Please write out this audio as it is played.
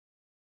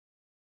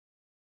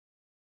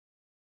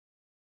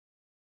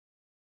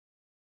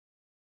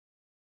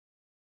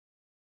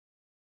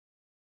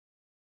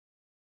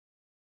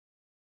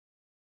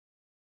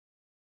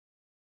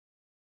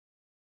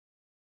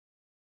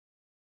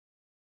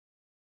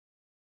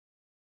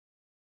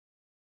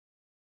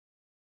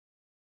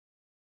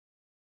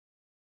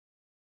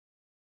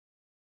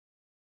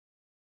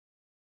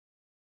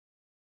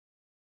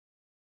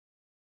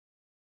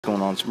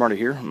going on? Smarty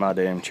here, my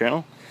damn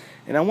channel,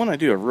 and I want to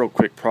do a real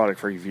quick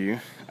product review.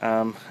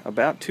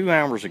 About 2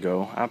 hours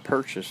ago, I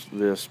purchased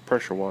this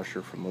pressure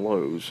washer from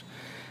Lowe's,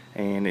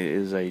 and it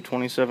is a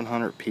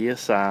 2700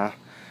 psi,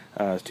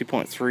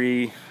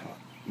 2.3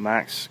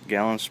 max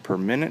gallons per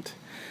minute.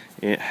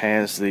 It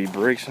has the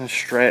Briggs &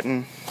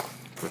 Stratton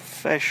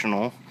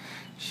Professional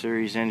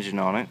Series engine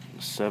on it,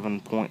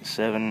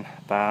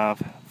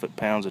 7.75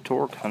 foot-pounds of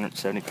torque,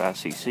 175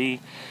 cc.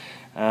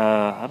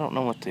 I don't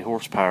know what the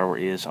horsepower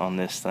is on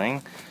this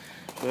thing,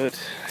 but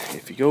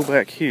if you go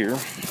back here,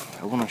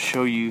 I want to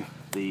show you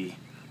the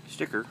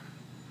sticker,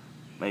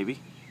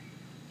 maybe,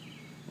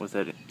 with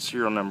that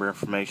serial number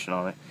information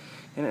on it,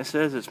 and it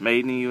says it's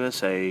made in the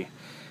USA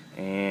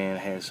and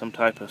has some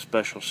type of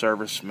special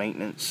service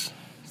maintenance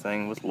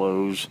thing with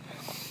Lowe's.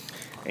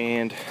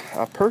 And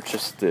I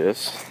purchased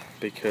this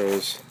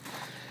because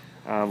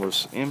I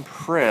was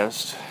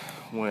impressed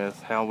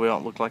with how well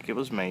it looked like it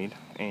was made,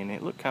 and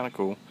it looked kind of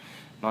cool.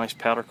 Nice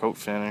powder coat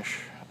finish,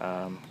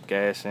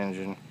 gas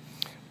engine,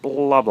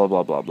 blah blah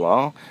blah blah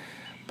blah.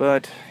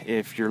 But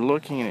if you're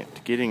looking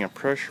at getting a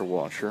pressure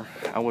washer,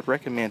 I would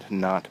recommend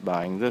not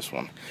buying this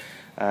one.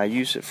 I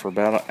used it for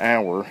about an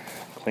hour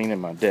cleaning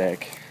my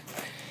deck,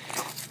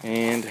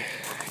 and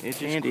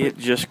it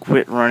just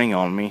quit running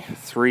on me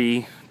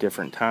 3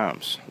 different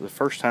times. The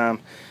first time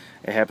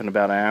it happened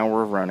about an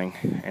hour of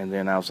running, and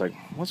then I was like,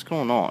 what's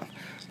going on?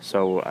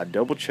 So I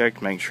double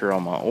checked, make sure all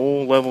my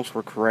oil levels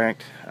were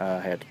correct,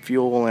 had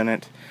fuel in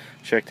it,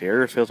 checked the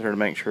air filter to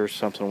make sure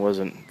something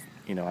wasn't,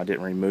 I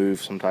didn't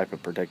remove some type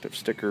of protective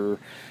sticker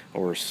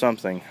or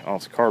something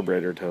off the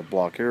carburetor to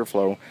block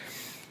airflow.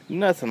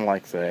 Nothing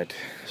like that.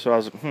 So I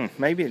was like,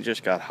 maybe it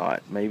just got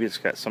hot. Maybe it's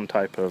got some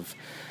type of,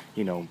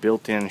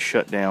 built-in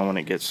shutdown when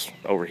it gets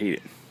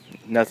overheated.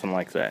 Nothing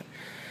like that.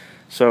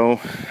 So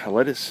I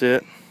let it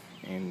sit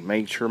and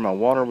made sure my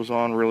water was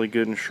on really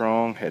good and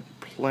strong, had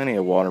plenty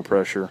of water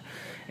pressure,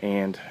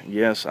 and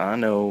yes, I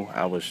know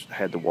I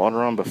had the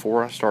water on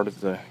before I started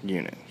the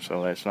unit,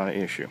 so that's not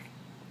an issue.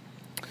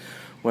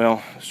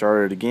 Well,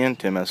 started again,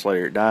 10 minutes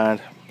later it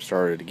died,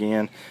 started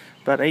again,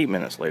 about 8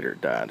 minutes later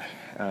it died.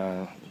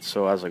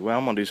 So I was like, well,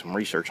 I'm going to do some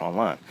research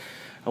online.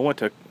 I went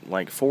to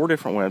like 4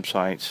 different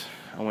websites.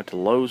 I went to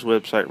Lowe's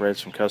website, read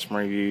some customer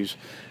reviews,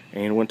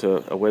 and went to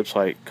a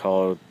website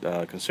called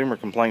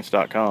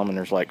consumercomplaints.com, and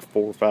there's like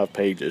 4 or 5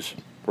 pages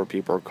where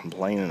people are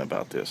complaining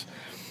about this.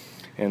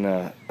 And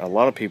a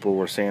lot of people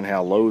were saying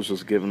how Lowe's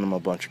was giving them a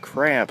bunch of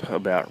crap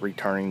about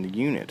returning the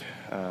unit,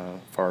 as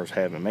far as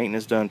having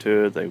maintenance done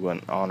to it. They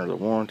wouldn't honor the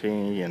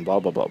warranty and blah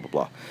blah blah blah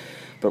blah.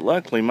 But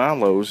luckily my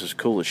Lowe's is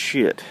cool as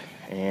shit,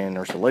 and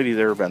there's a lady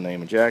there by the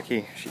name of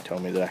Jackie. She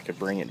told me that I could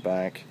bring it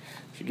back.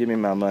 She'd give me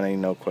my money,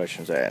 no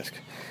questions asked.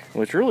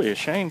 Which really a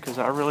shame, because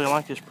I really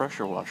like this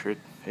pressure washer.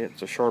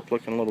 It's a sharp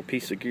looking little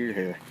piece of gear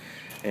here.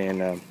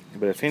 And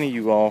but if any of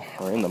you all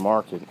are in the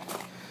market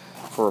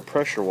for a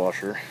pressure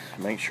washer,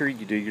 make sure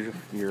you do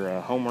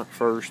your homework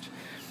first,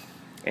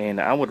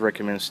 and I would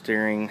recommend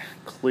steering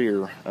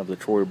clear of the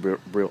Troy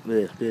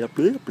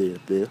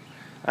Bilt.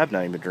 I've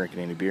not even been drinking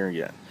any beer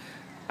yet.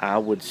 I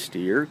would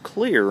steer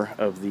clear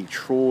of the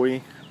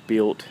Troy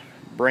Bilt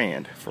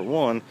brand. For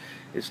one,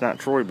 it's not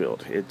Troy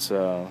Bilt. It's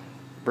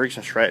Briggs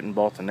 & Stratton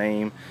bought the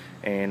name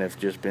and have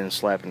just been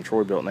slapping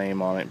Troy Bilt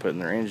name on it and putting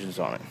their engines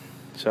on it.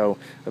 So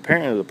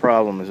apparently the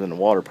problem is in the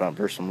water pump.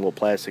 There's some little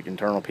plastic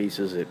internal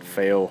pieces that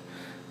fail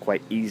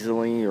quite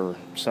easily or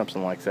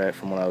something like that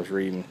from what I was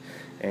reading,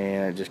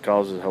 and it just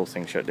causes the whole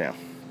thing shut down.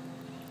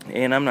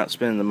 And I'm not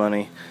spending the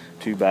money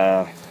to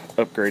buy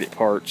upgraded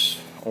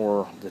parts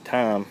or the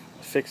time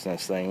fixing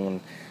this thing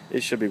when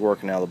it should be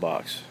working out of the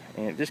box.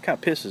 And it just kind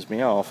of pisses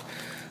me off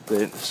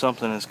that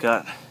something that's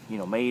got,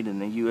 made in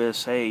the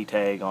USA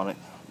tag on it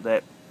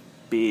that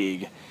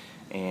big,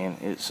 and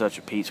it's such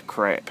a piece of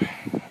crap.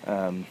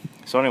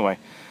 So anyway,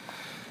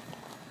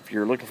 if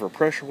you're looking for a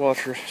pressure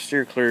washer,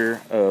 steer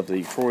clear of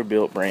the Troy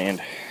Bilt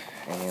brand.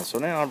 And so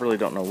now I really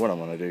don't know what I'm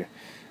going to do.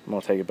 I'm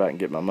going to take it back and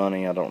get my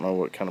money. I don't know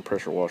what kind of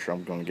pressure washer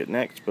I'm going to get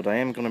next, but I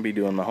am going to be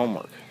doing my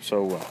homework.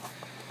 So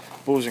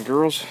boys and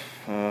girls,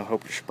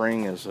 hope your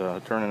spring is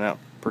turning out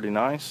pretty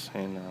nice,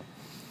 and I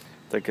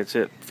think that's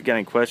it. If you got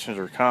any questions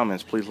or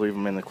comments, please leave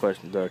them in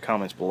the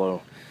comments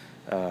below.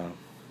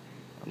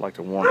 I'd like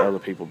to warn other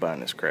people buying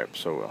this crap,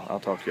 so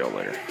I'll talk to y'all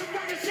later.